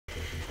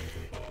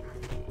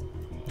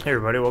Hey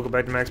everybody, welcome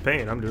back to Max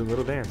Payne. I'm doing a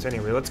little dance.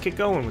 Anyway, let's get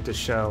going with this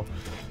show.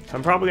 So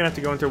I'm probably gonna have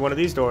to go in through one of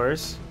these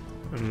doors.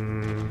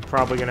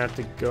 Probably gonna have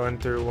to go in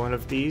through one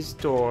of these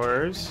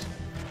doors.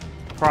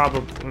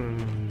 Probably,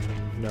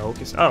 no,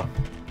 cause, oh.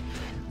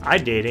 I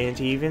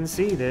didn't even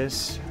see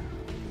this.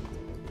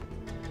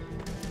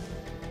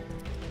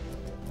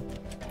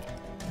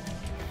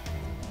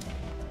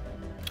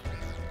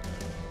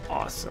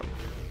 Awesome.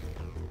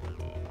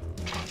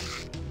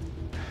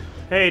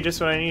 Hey, just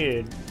what I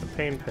needed. A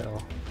pain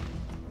pill.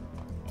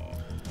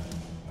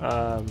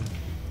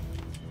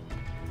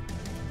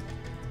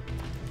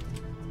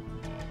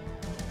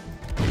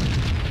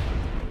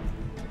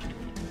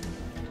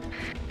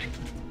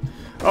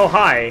 Oh,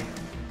 hi.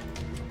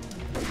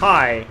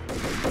 Hi.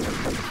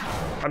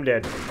 I'm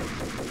dead.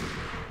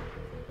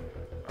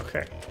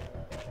 Okay.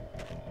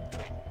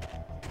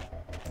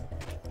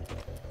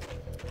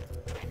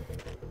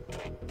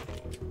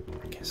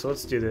 Okay, so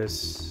let's do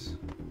this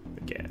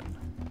again.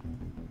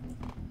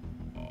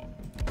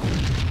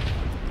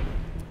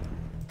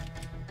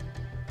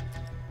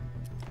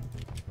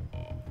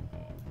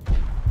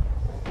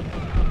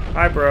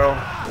 Hi, bro.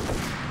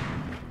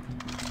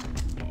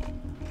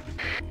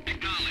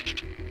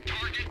 Acknowledged.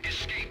 Target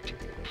escaped.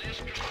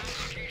 Last known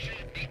location,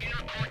 the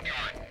inner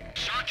courtyard.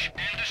 Search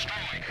and destroy.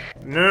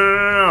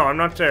 No, I'm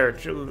not there.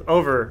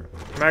 Over.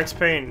 Max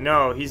Payne,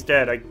 no, he's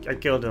dead. I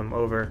killed him.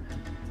 Over.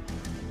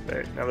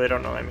 Now they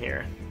don't know I'm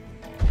here.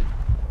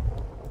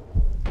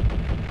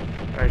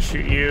 I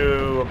shoot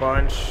you a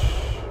bunch.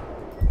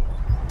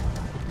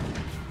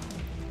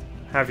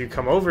 Have you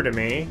come over to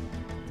me?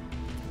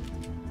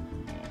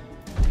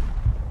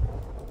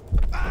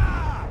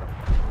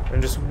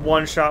 And just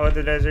one shot with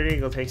the Desert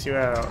Eagle takes you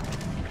out.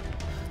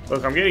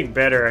 Look, I'm getting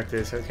better at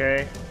this,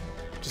 okay?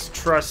 Just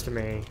trust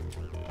me.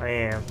 I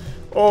am.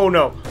 Oh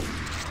no!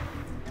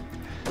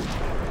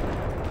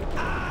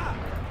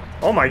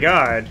 Oh my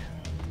god.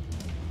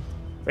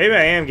 Maybe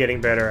I am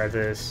getting better at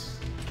this.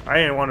 I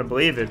didn't want to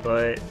believe it,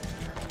 but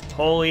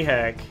holy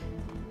heck.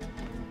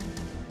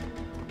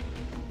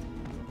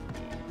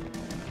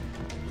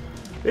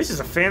 This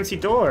is a fancy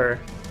door.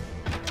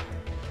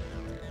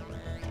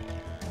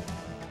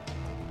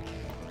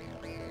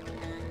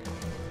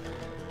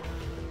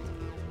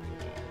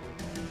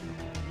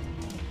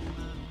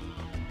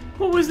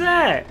 What was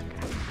that?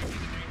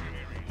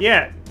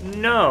 Yeah,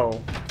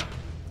 no.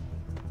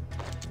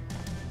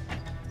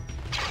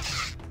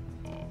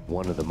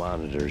 One of the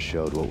monitors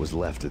showed what was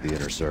left of the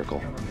inner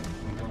circle.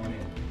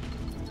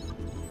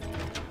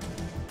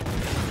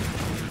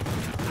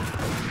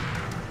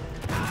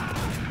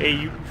 Hey,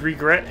 you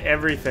regret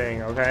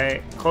everything,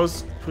 okay?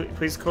 Close,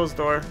 please close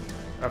door.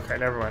 Okay,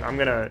 never mind. I'm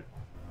gonna...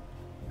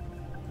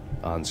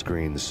 On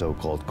screen, the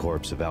so-called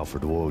corpse of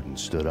Alfred Woden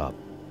stood up,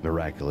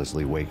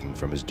 miraculously waking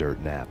from his dirt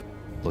nap,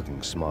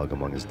 looking smug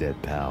among his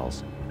dead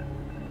pals.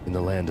 In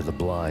the land of the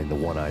blind, the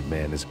one-eyed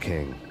man is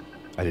king.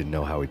 I didn't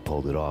know how he'd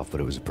pulled it off, but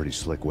it was a pretty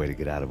slick way to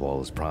get out of all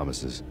his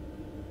promises.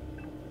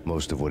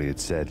 Most of what he had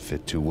said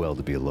fit too well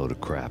to be a load of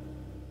crap.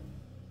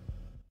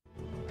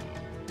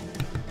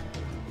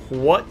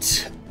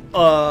 What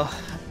a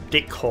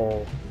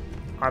dickhole.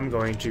 I'm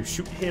going to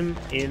shoot him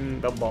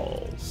in the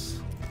balls.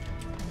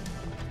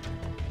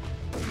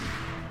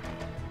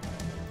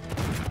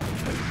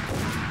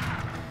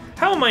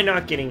 How am I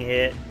not getting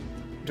hit?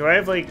 Do I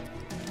have, like,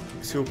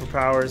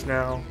 superpowers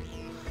now?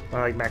 Am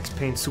I like Max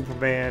Payne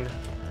Superman?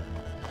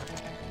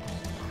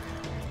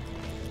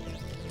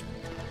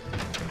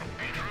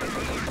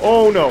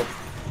 Oh no!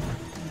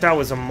 That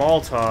was a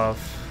Molotov.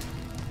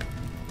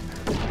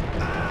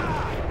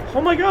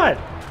 Oh my god!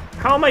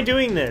 How am I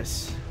doing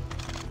this?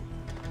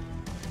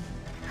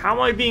 How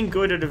am I being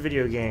good at a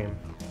video game?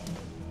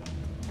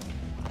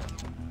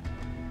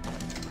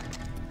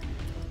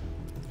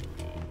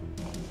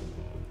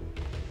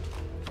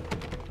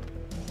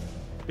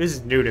 This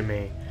is new to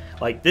me.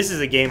 Like, this is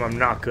a game I'm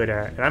not good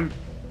at, and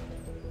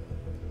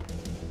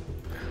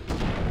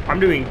I'm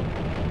doing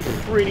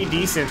pretty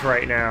decent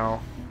right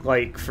now,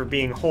 like, for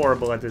being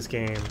horrible at this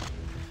game.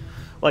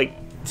 Like,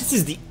 this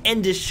is the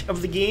endish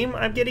of the game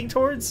I'm getting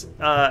towards.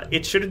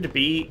 It shouldn't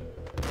be.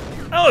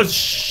 Oh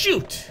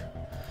shoot!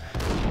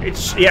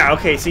 Yeah,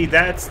 okay. See,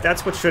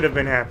 that's what should have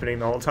been happening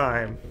the whole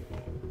time.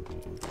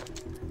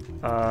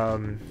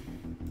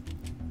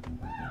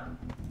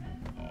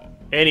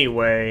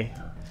 Anyway.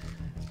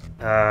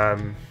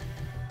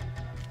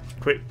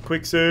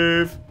 Quick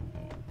save.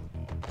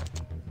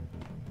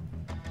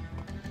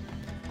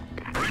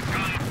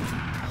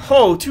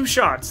 Oh, 2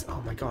 shots.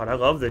 Oh my god, I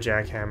love the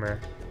jackhammer.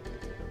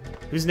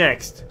 Who's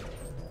next?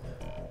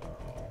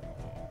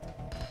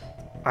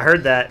 I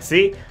heard that.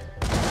 See?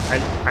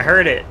 I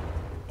heard it.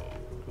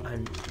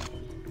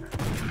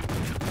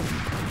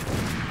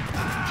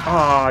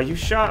 Aw, you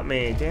shot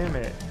me. Damn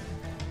it.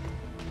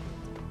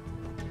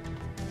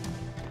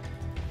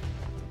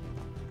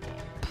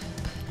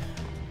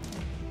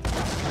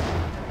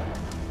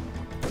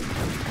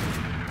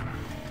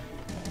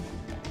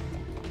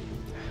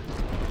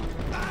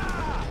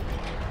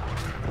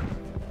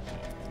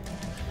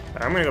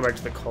 I'm gonna go back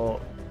to the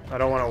cult. I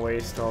don't want to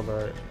waste all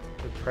the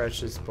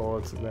precious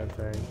bullets in that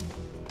thing.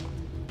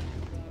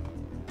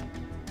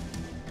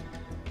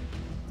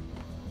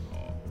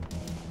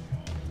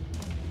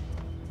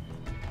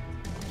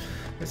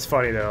 It's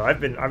funny though. I've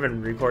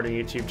been recording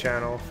a YouTube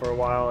channel for a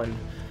while, and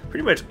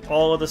pretty much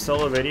all of the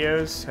solo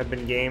videos have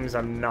been games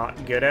I'm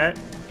not good at.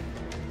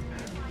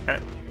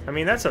 I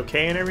mean, that's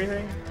okay and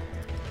everything,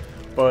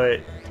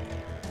 but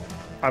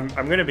I'm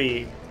gonna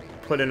be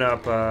putting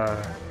up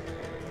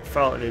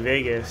Fallout New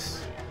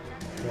Vegas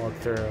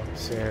walkthrough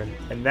soon,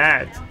 and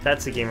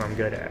that's a game I'm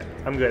good at.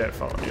 I'm good at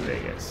Fallout New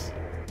Vegas,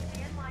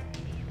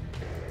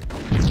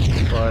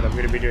 but I'm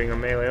gonna be doing a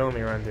melee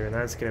only run through, and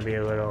that's gonna be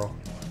a little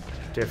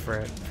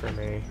different for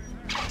me.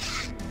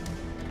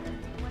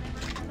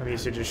 I'm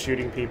used to just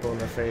shooting people in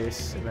the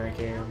face in that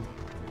game.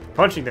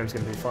 Punching them's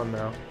gonna be fun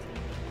though.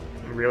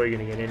 I'm really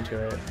gonna get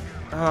into it.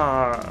 Can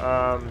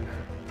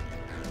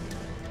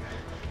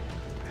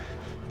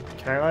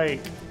I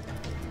like...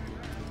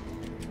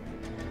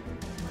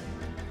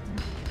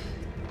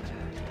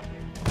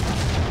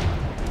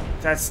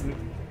 That's...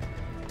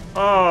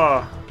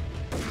 Oh!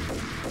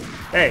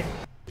 Hey!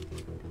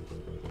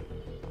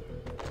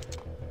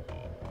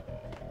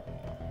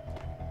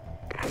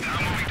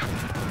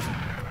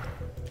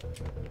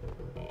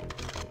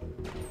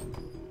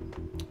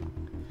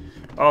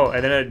 Oh,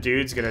 and then a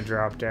dude's gonna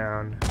drop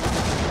down.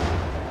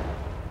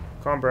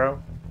 Come on,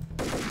 bro.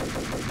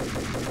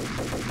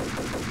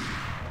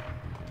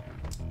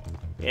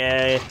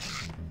 Yeah,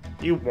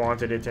 you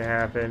wanted it to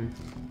happen.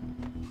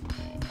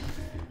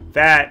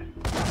 That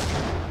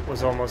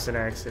was almost an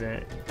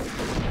accident.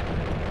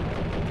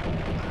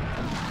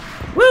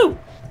 Woo!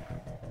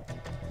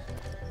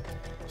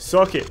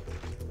 Suck it.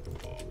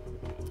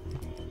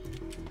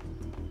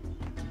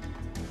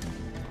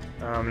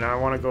 Now I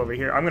want to go over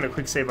here. I'm going to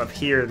quick save up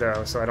here,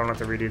 though, so I don't have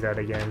to redo that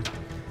again.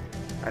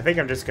 I think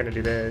I'm just going to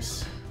do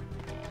this.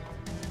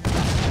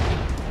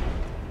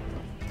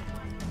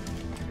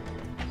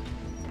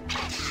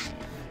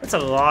 That's a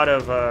lot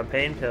of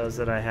pain pills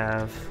that I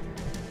have.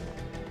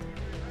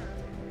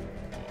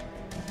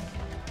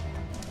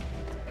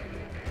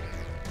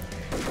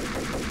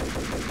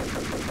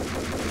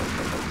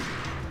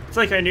 It's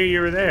like I knew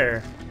you were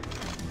there.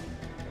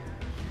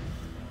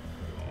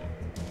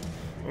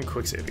 I'm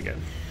quick save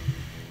again.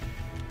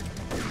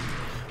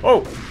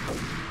 Oh!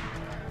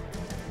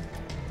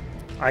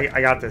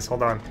 I got this,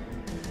 hold on.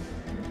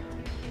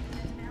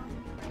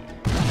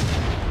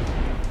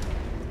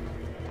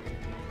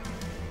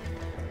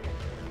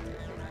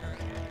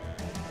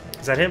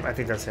 Is that him? I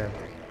think that's him.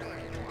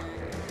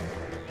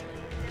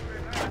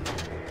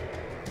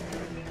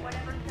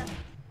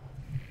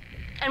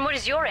 And what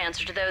is your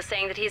answer to those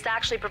saying that he's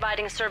actually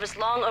providing a service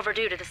long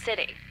overdue to the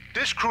city?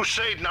 This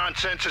crusade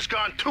nonsense has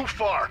gone too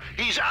far.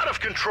 He's out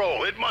of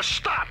control. It must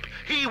stop.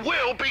 He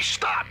will be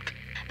stopped.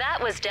 That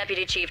was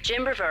Deputy Chief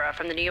Jim Rivera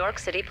from the New York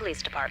City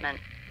Police Department.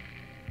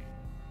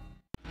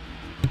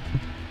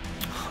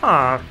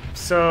 Huh.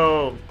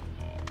 So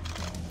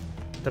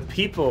the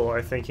people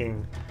are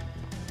thinking,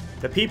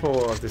 the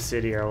people of the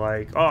city are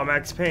like, oh,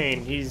 Max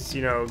Payne, he's,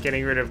 you know,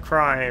 getting rid of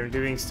crime,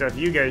 doing stuff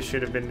you guys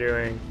should have been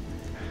doing.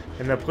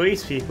 And the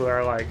police people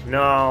are like,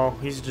 no,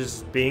 he's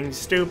just being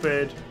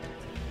stupid.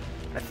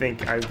 I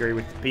think I agree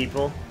with the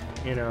people.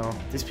 You know,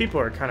 these people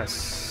are kind of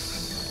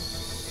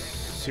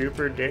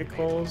super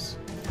dickholes.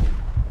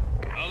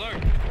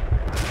 Alert.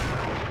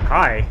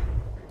 Hi.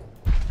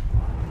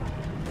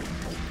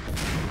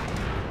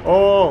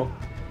 Oh,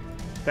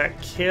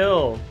 that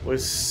kill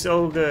was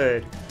so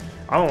good.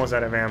 I'm almost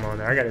out of ammo in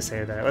there. I gotta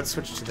save that. Let's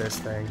switch to this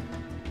thing.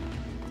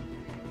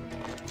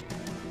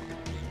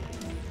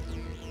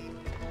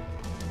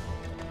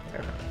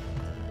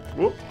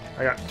 Whoop!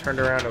 I got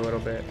turned around a little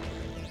bit.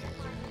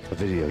 A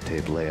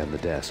videotape lay on the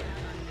desk.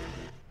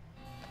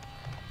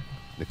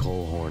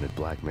 Nicole Horn had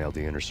blackmailed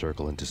the inner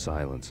circle into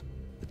silence.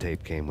 The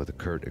tape came with a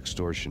curt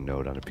extortion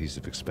note on a piece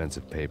of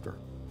expensive paper.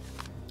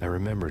 I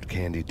remembered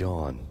Candy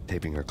Dawn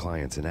taping her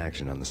clients in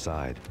action on the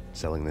side,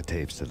 selling the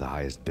tapes to the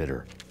highest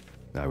bidder.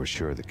 I was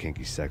sure that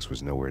kinky sex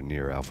was nowhere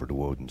near Alfred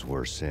Woden's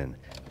worst sin,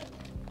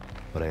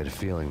 but I had a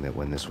feeling that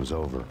when this was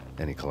over,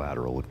 any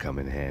collateral would come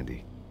in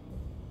handy.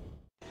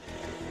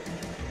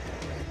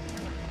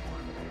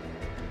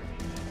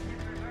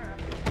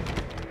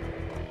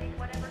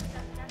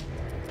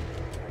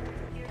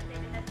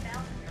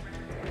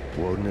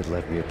 Woden had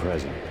left me a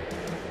present.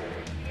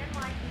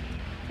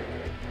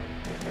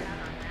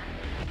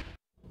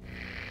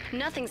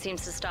 Nothing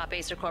seems to stop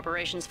Acer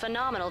Corporation's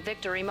phenomenal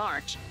victory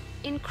march.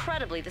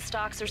 Incredibly, the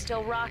stocks are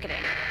still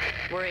rocketing.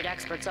 Worried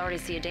experts already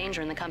see a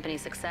danger in the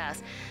company's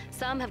success.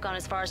 Some have gone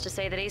as far as to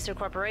say that Acer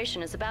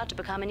Corporation is about to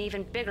become an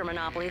even bigger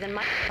monopoly than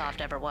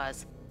Microsoft ever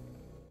was.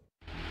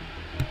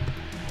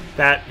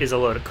 That is a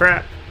load of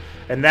crap.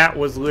 And that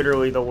was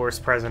literally the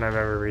worst present I've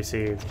ever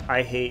received.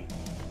 I hate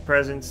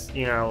presents,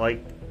 you know,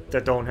 like,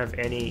 that don't have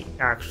any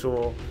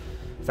actual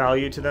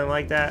value to them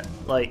like that.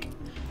 Like,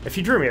 if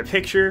you drew me a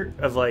picture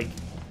of, like,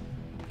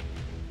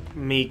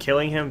 me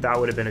killing him, that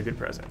would have been a good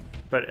present.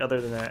 But other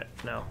than that,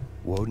 no.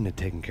 Woden had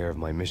taken care of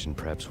my mission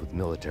preps with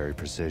military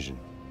precision.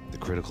 The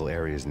critical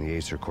areas in the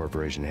Acer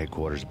Corporation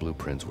headquarters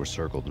blueprints were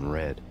circled in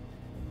red.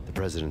 The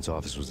president's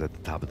office was at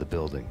the top of the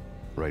building,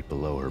 right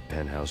below her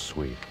penthouse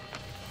suite.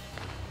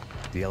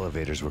 The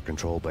elevators were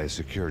controlled by a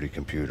security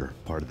computer,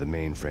 part of the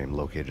mainframe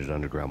located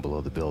underground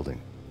below the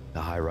building.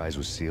 The high-rise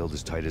was sealed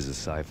as tight as a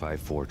sci-fi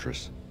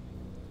fortress.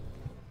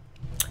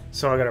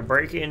 So I gotta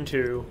break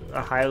into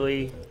a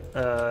highly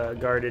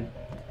guarded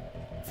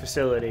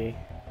facility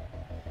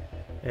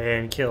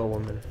and kill a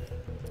woman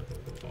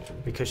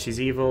because she's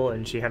evil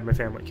and she had my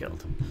family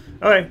killed.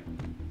 Okay.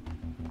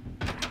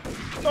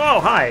 Oh,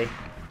 hi.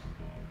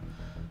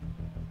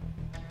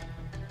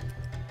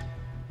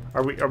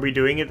 Are we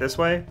doing it this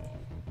way?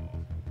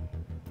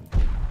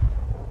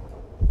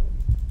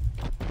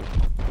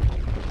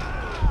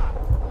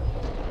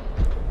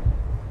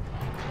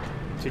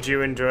 Did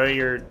you enjoy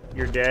your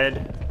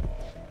dead?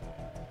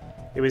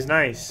 It was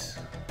nice.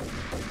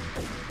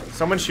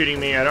 Someone's shooting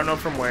me. I don't know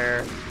from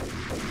where.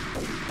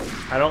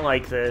 I don't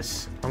like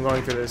this. I'm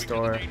going through this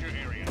door.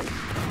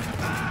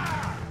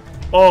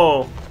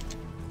 Oh!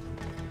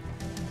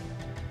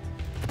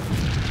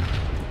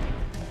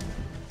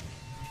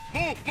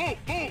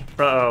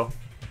 Uh-oh.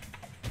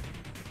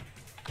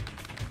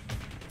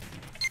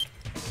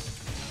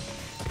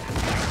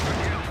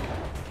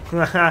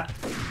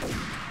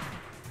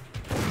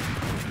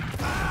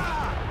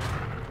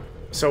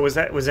 So was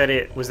that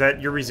it? Was that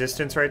your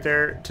resistance right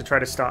there to try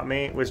to stop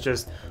me? It was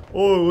just,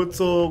 oh,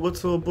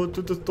 let's put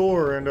to the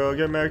door and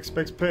get Max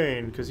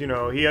Payne, because you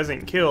know he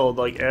hasn't killed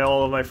like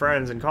all of my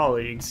friends and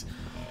colleagues.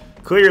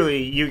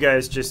 Clearly, you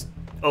guys just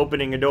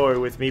opening a door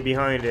with me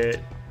behind it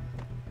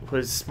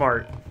was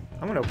smart.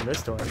 I'm gonna open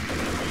this door.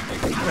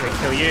 I'm gonna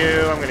kill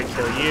you. I'm gonna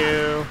kill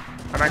you.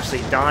 I'm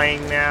actually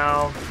dying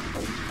now.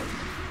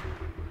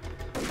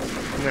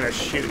 I'm gonna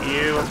shoot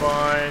you a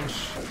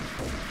bunch.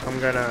 I'm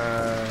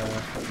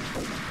gonna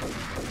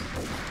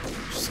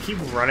just keep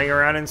running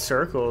around in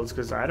circles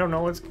because I don't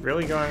know what's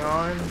really going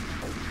on.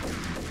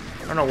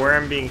 I don't know where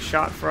I'm being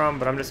shot from,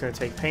 but I'm just gonna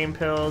take pain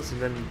pills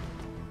and then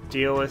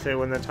deal with it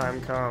when the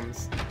time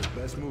comes.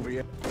 Best movie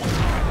yet.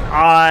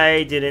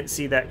 I didn't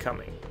see that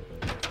coming.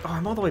 Oh,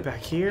 I'm all the way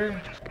back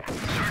here?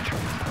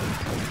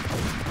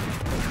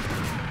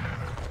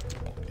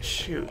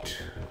 Shoot.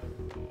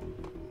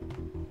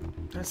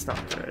 That's not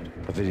good.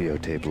 A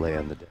videotape lay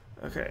on the desk.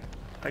 Okay,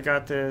 I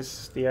got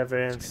this. The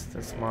evidence,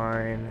 that's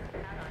mine.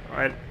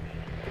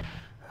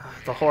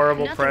 The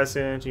horrible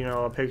present, you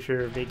know, a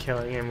picture of me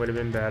killing him would have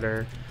been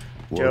better.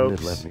 Woden had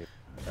Jokes. left me.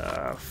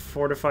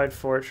 Fortified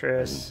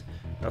fortress.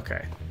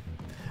 Okay.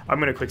 I'm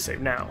gonna quick save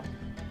now.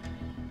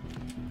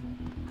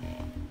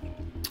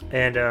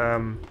 And,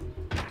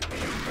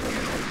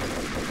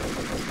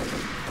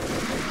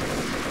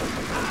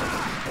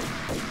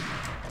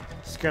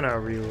 just gonna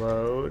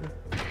reload.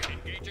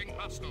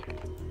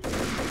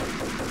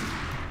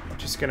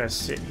 Just gonna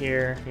sit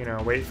here, you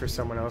know, wait for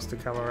someone else to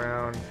come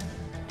around.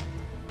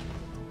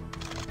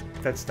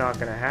 That's not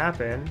gonna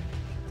happen.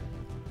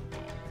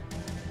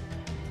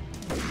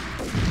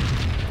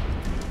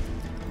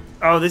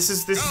 Oh, this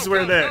is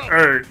where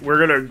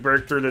we're gonna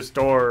break through this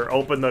door,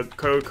 open the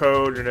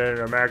code, and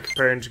then Max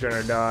Payne's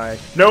gonna die.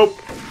 Nope.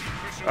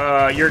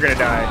 You're gonna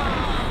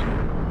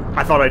die.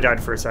 I thought I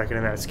died for a second,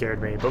 and that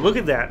scared me. But look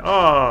at that.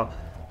 Oh,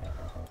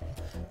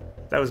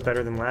 that was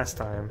better than last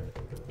time.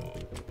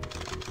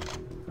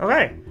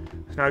 Okay,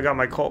 so now I got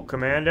my Colt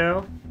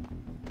Commando,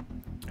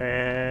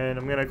 and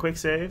I'm gonna quick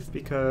save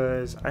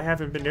because I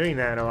haven't been doing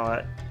that a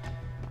lot.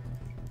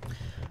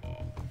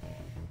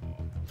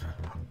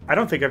 I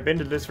don't think I've been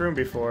to this room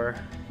before.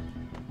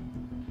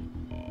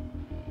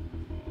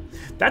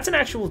 That's an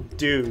actual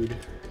dude.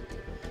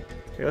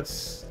 Okay,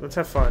 let's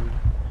have fun.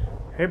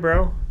 Hey,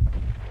 bro.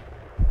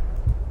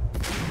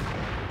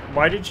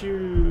 Why did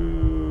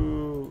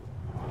you...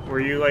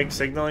 Were you, like,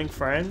 signaling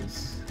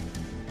friends?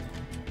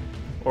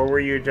 Or were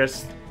you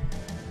just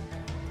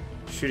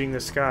shooting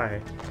the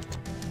sky?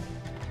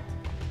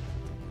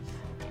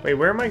 Wait,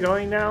 where am I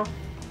going now?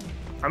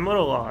 I'm a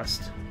little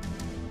lost.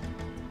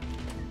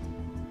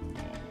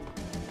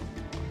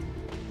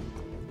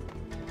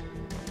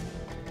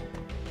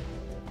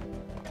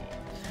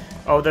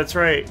 Oh, that's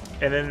right.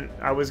 And then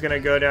I was gonna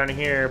go down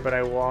here, but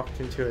I walked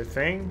into a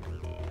thing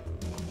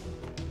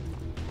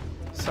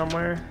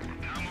somewhere.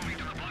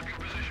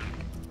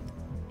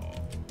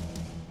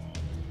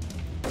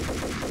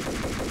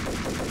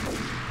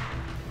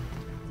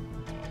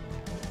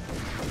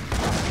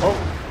 Oh.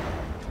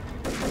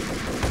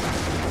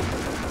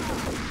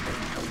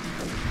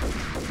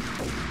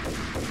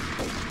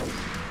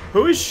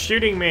 Who is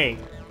shooting me?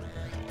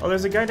 Oh,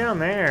 there's a guy down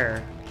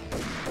there.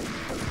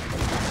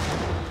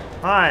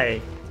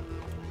 Hi.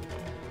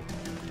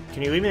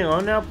 Can you leave me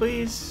alone now,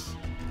 please?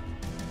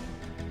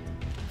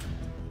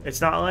 It's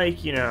not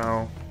like, you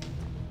know,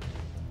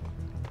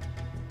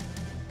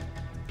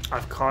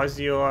 I've caused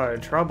you a lot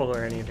of trouble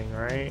or anything,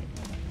 right?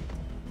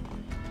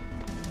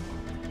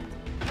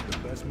 The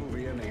best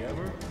movie ending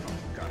ever? Oh,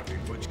 gotta be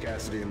Butch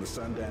Cassidy and the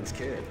Sundance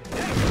Kid.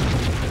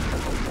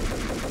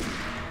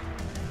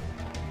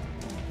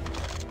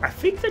 I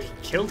think that he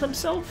killed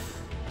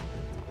himself.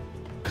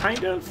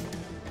 Kind of.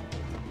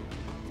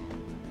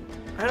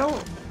 I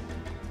don't...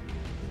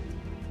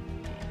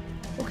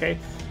 Okay.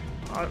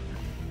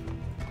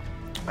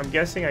 I'm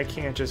guessing I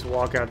can't just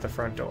walk out the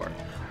front door.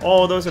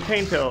 Oh, those are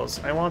pain pills.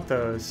 I want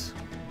those.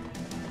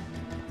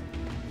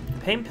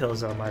 Pain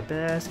pills are my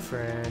best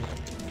friend.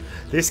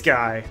 This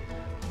guy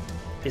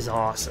is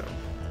awesome.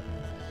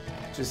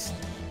 Just...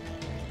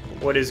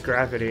 What is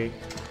gravity?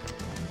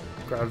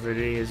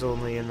 Gravity is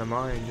only in the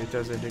mind. It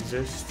doesn't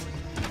exist.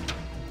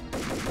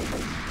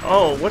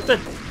 Oh, what the...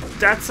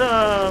 That's,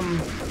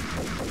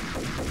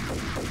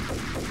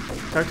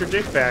 Dr.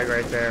 Dickbag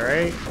right there,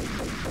 right?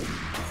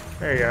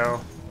 There you go.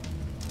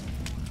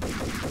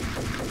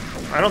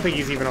 I don't think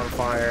he's even on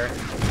fire.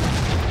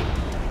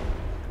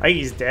 I think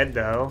he's dead,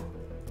 though.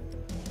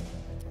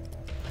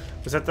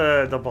 Was that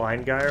the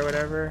blind guy or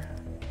whatever?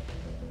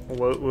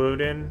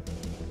 Woden?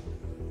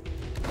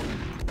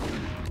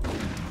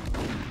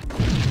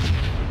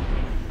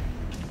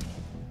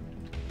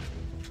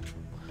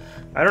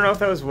 I don't know if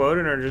that was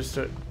Woden or just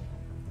a...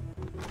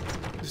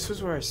 This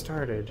was where I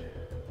started.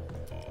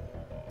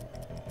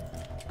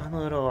 I'm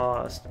a little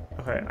lost.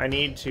 Okay, I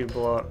need to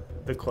blow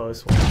up the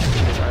close one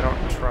because I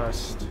don't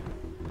trust...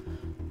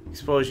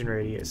 Explosion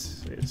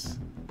radius is...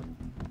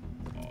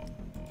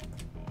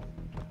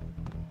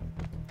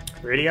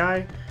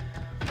 Radii?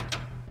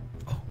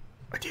 Oh,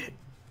 I did it.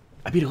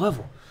 I beat a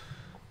level.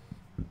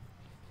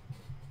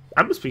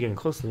 I must be getting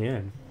close to the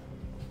end.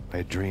 I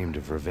had dreamed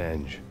of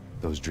revenge.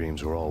 Those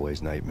dreams were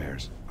always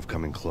nightmares, of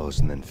coming close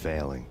and then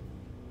failing.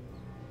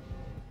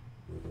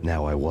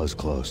 Now I was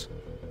close.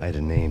 I had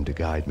a name to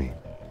guide me.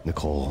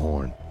 Nicole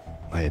Horn.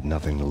 I had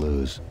nothing to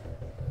lose.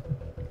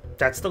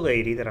 That's the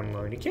lady that I'm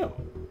going to kill.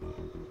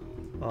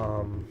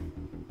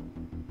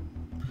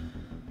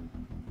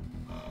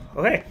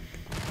 Okay.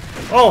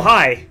 Oh,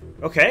 hi!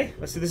 Okay,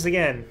 let's do this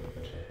again.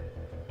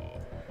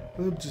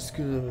 I'm just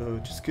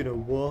gonna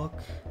walk.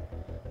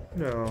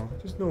 No,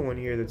 there's no one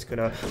here that's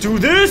gonna do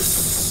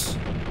this!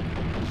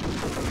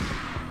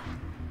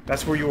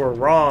 That's where you were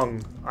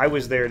wrong. I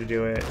was there to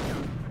do it.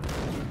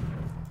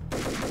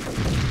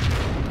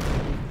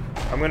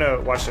 I'm gonna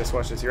watch this,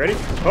 watch this. You ready?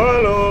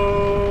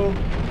 Hello!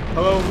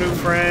 Hello, new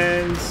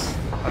friends.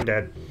 I'm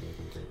dead.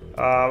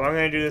 I'm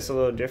gonna do this a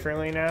little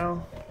differently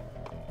now.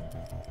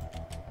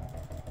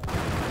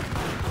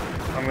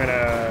 I'm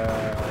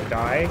gonna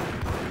die.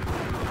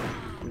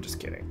 I'm just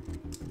kidding.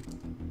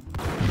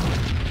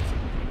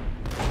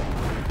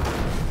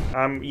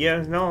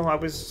 Yeah, no, I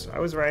was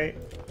right.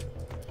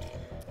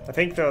 I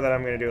think though that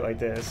I'm gonna do it like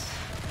this.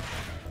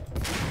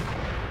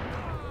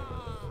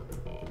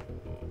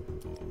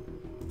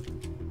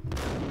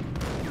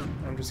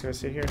 I'm just gonna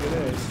sit here and do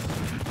this.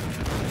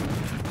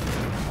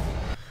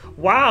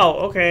 Wow,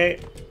 okay.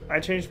 I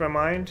changed my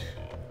mind.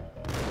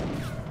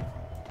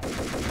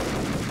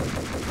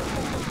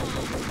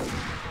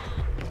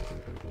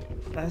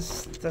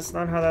 That's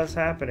not how that's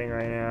happening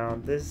right now.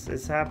 This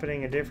is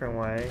happening a different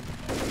way.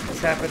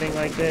 It's happening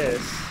like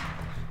this.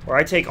 Where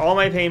I take all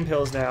my pain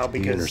pills now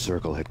because... The Inner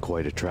Circle had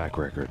quite a track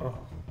record. Oh.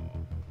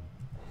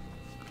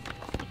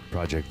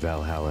 Project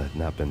Valhalla had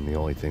not been the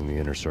only thing the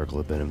Inner Circle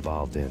had been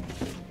involved in.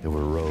 There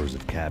were rows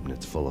of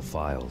cabinets full of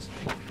files.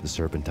 The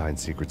Serpentine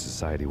Secret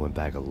Society went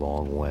back a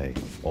long way,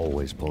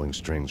 always pulling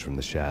strings from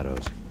the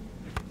shadows.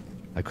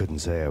 I couldn't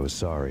say I was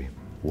sorry.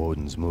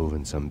 Woden's move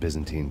in some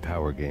Byzantine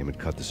power game had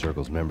cut the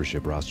Circle's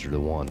membership roster to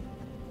 1.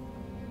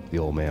 The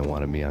old man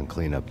wanted me on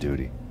cleanup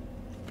duty.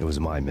 It was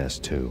my mess,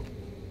 too.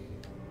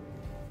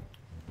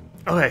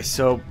 Okay,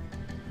 so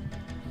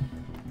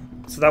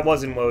that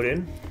wasn't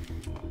Woden.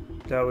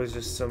 That was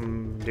just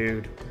some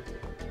dude.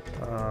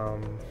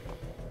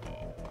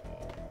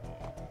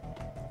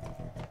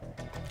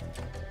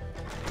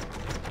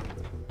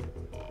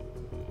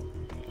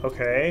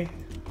 Okay.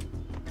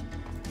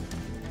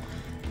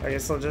 I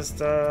guess I'll just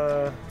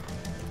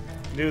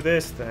do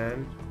this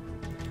then.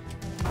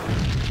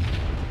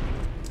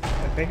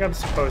 I think I'm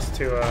supposed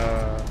to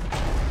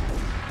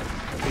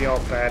be all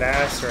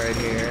badass right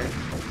here.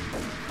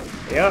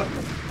 Yep.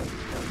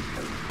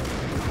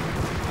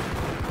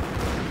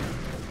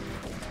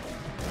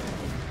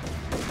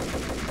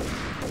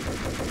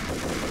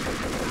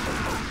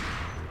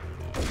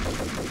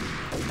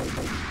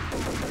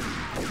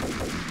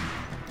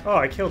 Oh,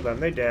 I killed them.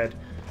 They dead.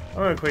 I'm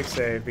gonna quick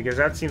save because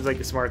that seems like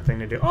a smart thing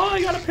to do. Oh,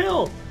 I got a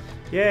pill!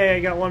 Yay, I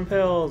got 1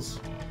 pills.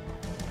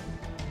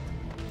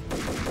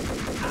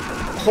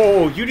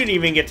 Oh, you didn't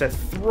even get to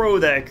throw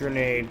that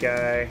grenade,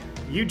 guy.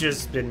 You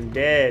just been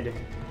dead.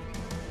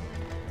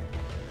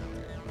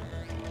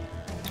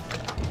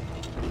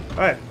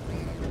 Alright.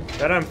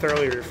 That I'm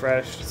thoroughly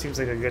refreshed. Seems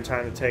like a good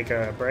time to take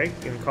a break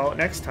and call it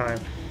next time.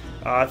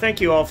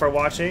 Thank you all for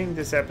watching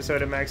this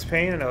episode of Max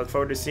Payne, and I look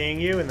forward to seeing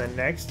you in the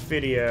next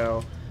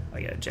video.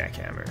 I got a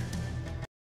jackhammer.